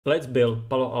Let's build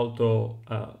Palo Alto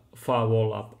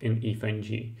Firewall app in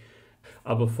EthNG.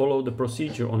 I will follow the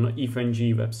procedure on the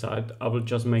EthNG website. I will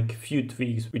just make a few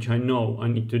tweaks which I know I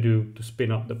need to do to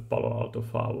spin up the Palo Alto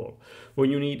Firewall. What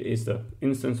you need is the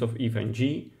instance of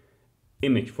EthNG,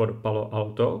 image for the Palo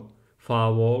Alto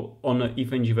Firewall. On the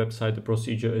EthNG website, the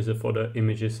procedure is for the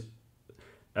images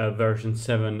version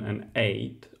 7 and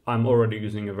 8. I'm already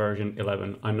using a version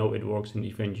 11. I know it works in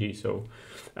EthNG, so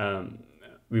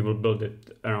we will build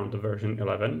it around the version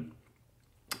 11.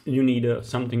 You need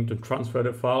something to transfer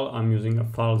the file. I'm using a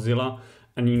FileZilla,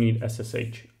 and you need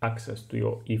SSH access to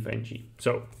your EthNG.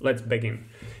 So let's begin.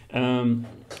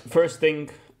 First thing,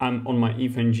 I'm on my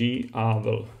EthNG. I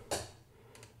will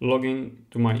log in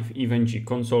to my EthNG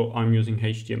console. I'm using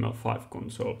HTML5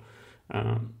 console.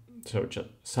 So just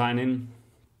sign in.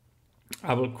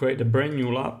 I will create a brand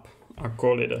new lab. I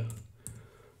call it a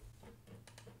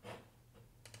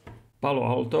Palo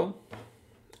Alto,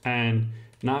 and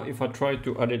now if I try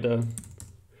to edit a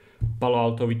Palo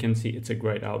Alto, we can see it's a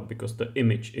grayed out because the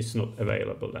image is not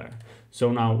available there.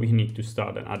 So now we need to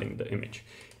start adding the image.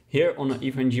 Here on the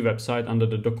EthNG website, under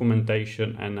the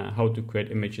documentation and how to create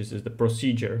images, is the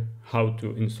procedure how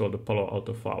to install the Palo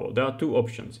Alto Firewall. There are two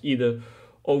options, either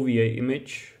OVA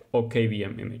image or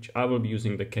KVM image. I will be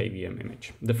using the KVM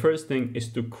image. The first thing is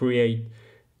to create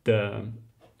the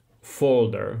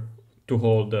folder to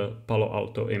hold the Palo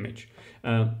Alto image.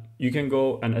 You can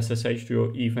go and SSH to your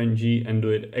EthNG and do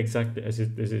it exactly as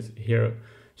this is here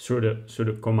through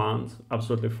the commands.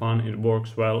 Absolutely fine, it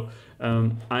works well.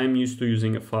 I'm used to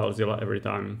using a FileZilla every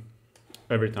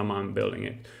time I'm building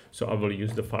it, so I will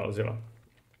use the FileZilla.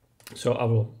 So I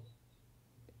will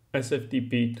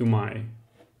SFTP to my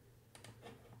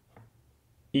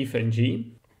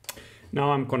EthNG.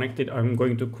 Now I'm connected. I'm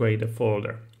going to create a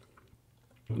folder.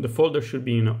 The folder should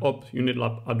be in opt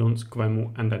unitlab addons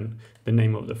QEMU and then the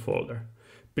name of the folder.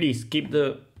 Please keep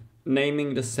the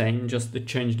naming the same, just to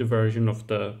change the version of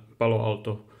the Palo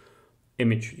Alto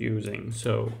image using.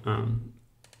 So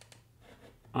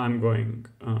I'm going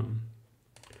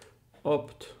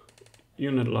opt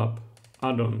unitlab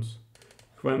addons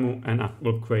QEMU, and I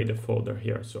will create a folder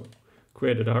here. So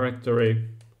create a directory.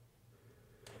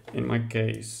 In my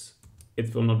case,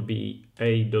 it will not be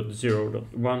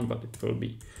a.0.1, but it will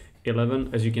be 11.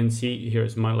 As you can see, here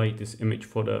is my latest image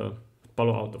for the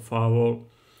Palo Alto Firewall.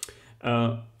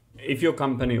 If your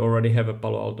company already have a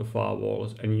Palo Alto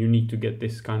Firewall and you need to get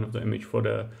this kind of the image for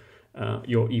the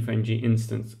your EthNG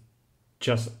instance,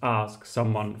 just ask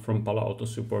someone from Palo Alto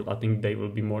support. I think they will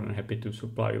be more than happy to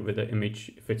supply you with the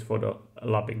image if it's for the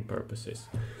labbing purposes.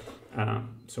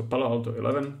 So Palo Alto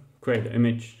 11, create the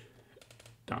image,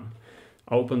 done.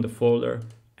 I open the folder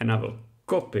and I will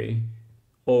copy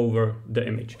over the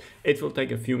image. It will take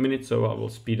a few minutes, so I will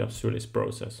speed up through this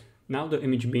process. Now the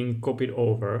image being copied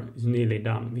over is nearly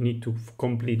done. We need to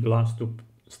complete the last two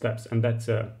steps, and that's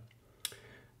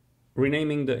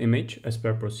renaming the image as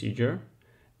per procedure,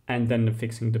 and then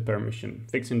fixing the permission.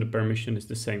 Fixing the permission is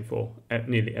the same for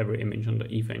nearly every image on the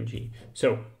EthNG.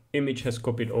 So image has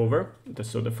copied over.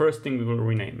 So the first thing, we will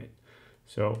rename it.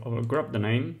 So I will grab the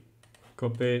name,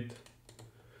 copy it,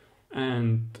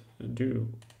 and do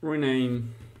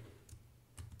rename,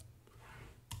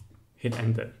 hit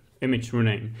enter, image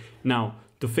rename. Now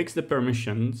to fix the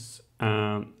permissions,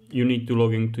 you need to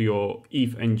log into your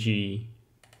EthNG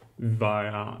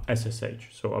via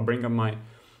SSH. So I'll bring up my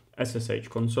SSH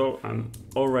console. I'm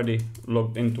already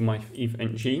logged into my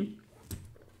EthNG.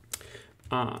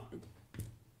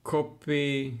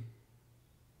 Copy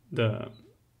the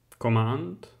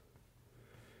command.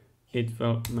 It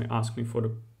may ask me for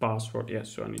the password. Yes,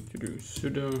 so I need to do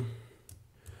sudo,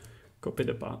 copy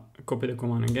the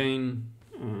command again,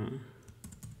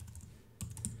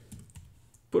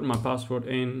 put my password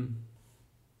in,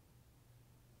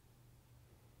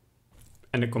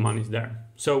 and the command is there.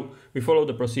 So we follow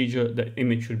the procedure. The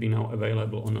image should be now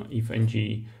available on an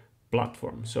EthNG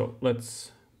platform. So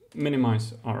let's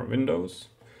minimize our windows,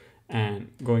 and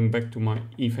going back to my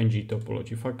EthNG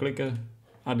topology, if I click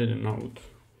add a node,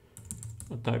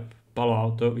 I type Palo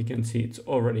Alto, we can see it's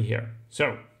already here.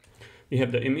 So we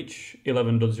have the image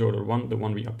 11.0.1, the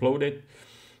one we uploaded.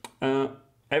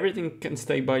 Everything can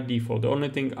stay by default. The only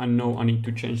thing I know I need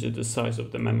to change is the size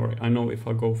of the memory. I know if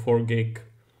I go 4 gig,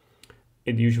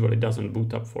 it usually doesn't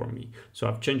boot up for me. So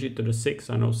I've changed it to the 6.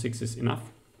 I know 6 is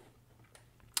enough.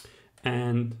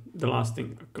 And the last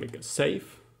thing, I click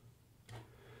save.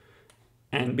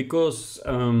 And because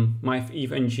my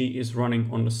EthNG is running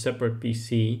on a separate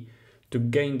PC, to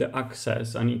gain the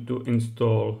access, I need to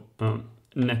install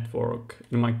network.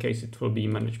 In my case, it will be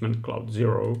Management Cloud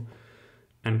 0.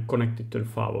 and connect it to the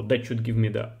firewall. That should give me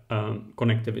the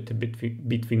connectivity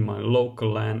between my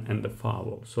local LAN and the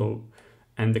firewall. So,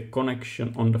 and the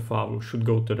connection on the firewall should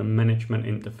go to the management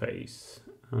interface.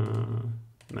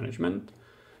 Management.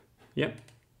 Yep.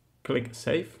 Click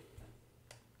save.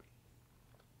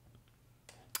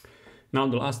 Now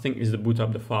the last thing is to boot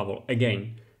up the firewall.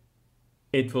 Again,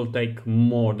 it will take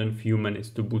more than a few minutes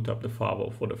to boot up the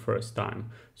firewall for the first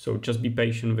time. So just be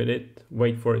patient with it,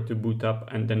 wait for it to boot up,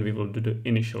 and then we will do the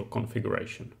initial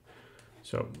configuration.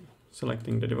 So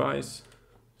selecting the device,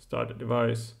 start the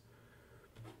device.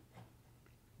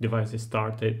 Device is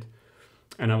started,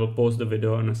 and I will pause the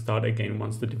video and start again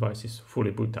once the device is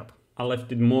fully boot up. I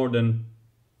left it more than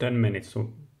 10 minutes,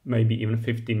 so maybe even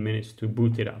 15 minutes to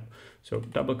boot it up. So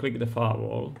double click the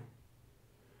firewall.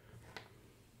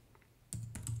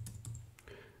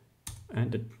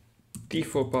 And the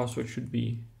default password should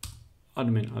be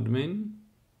admin.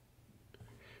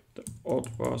 The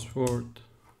old password,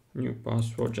 new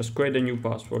password, just create a new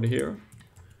password here.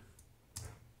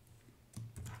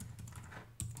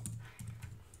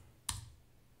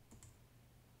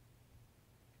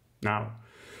 Now,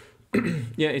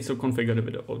 yeah, it's all configured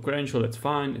with the old credential, that's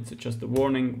fine. It's just a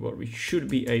warning where we should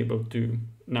be able to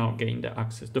now gain the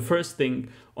access. The first thing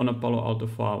on a Palo Alto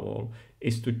firewall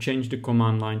is to change the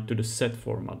command line to the set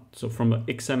format. So from the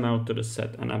XML to the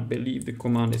set, and I believe the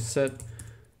command is set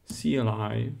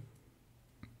CLI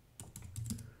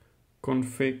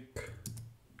config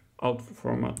out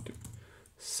format to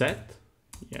set.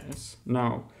 Yes.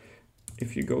 Now,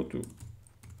 if you go to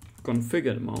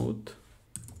configure mode,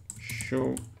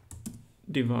 show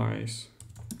device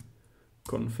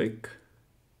config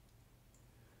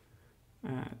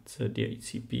at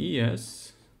DHCP,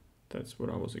 yes, that's what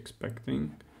I was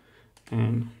expecting,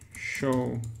 and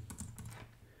show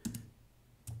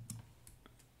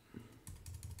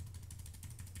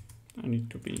I need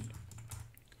to be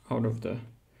out of the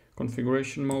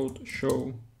configuration mode,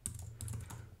 show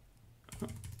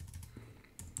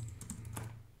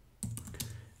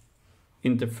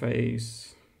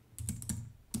interface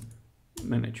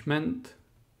management.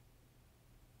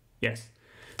 Yes,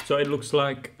 so it looks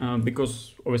like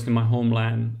because obviously my home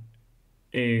LAN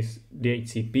is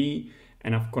DHCP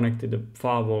and I've connected the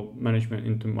firewall management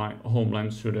into my home LAN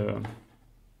through the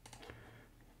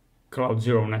Cloud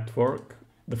Zero network,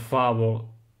 the firewall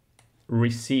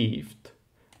received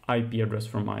IP address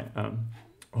from my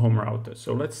home router.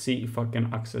 So let's see if I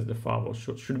can access the firewall.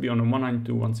 Should be on a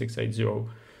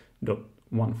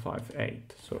 192.168.158.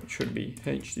 So it should be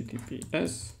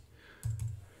HTTPS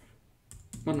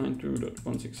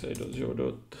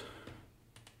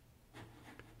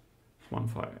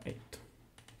 192.168.0.158.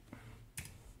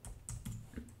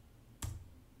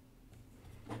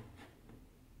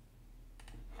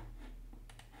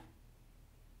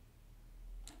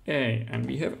 Okay, and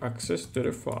we have access to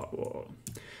the firewall.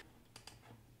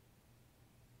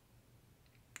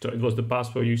 So it was the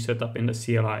password you set up in the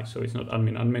CLI. So it's not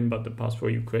admin, but the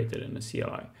password you created in the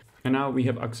CLI. And now we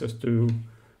have access to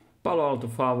Palo Alto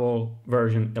Firewall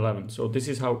version 11. So this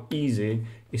is how easy it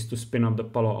is to spin up the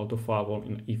Palo Alto Firewall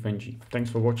in eFNG. Thanks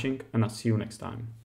for watching, and I'll see you next time.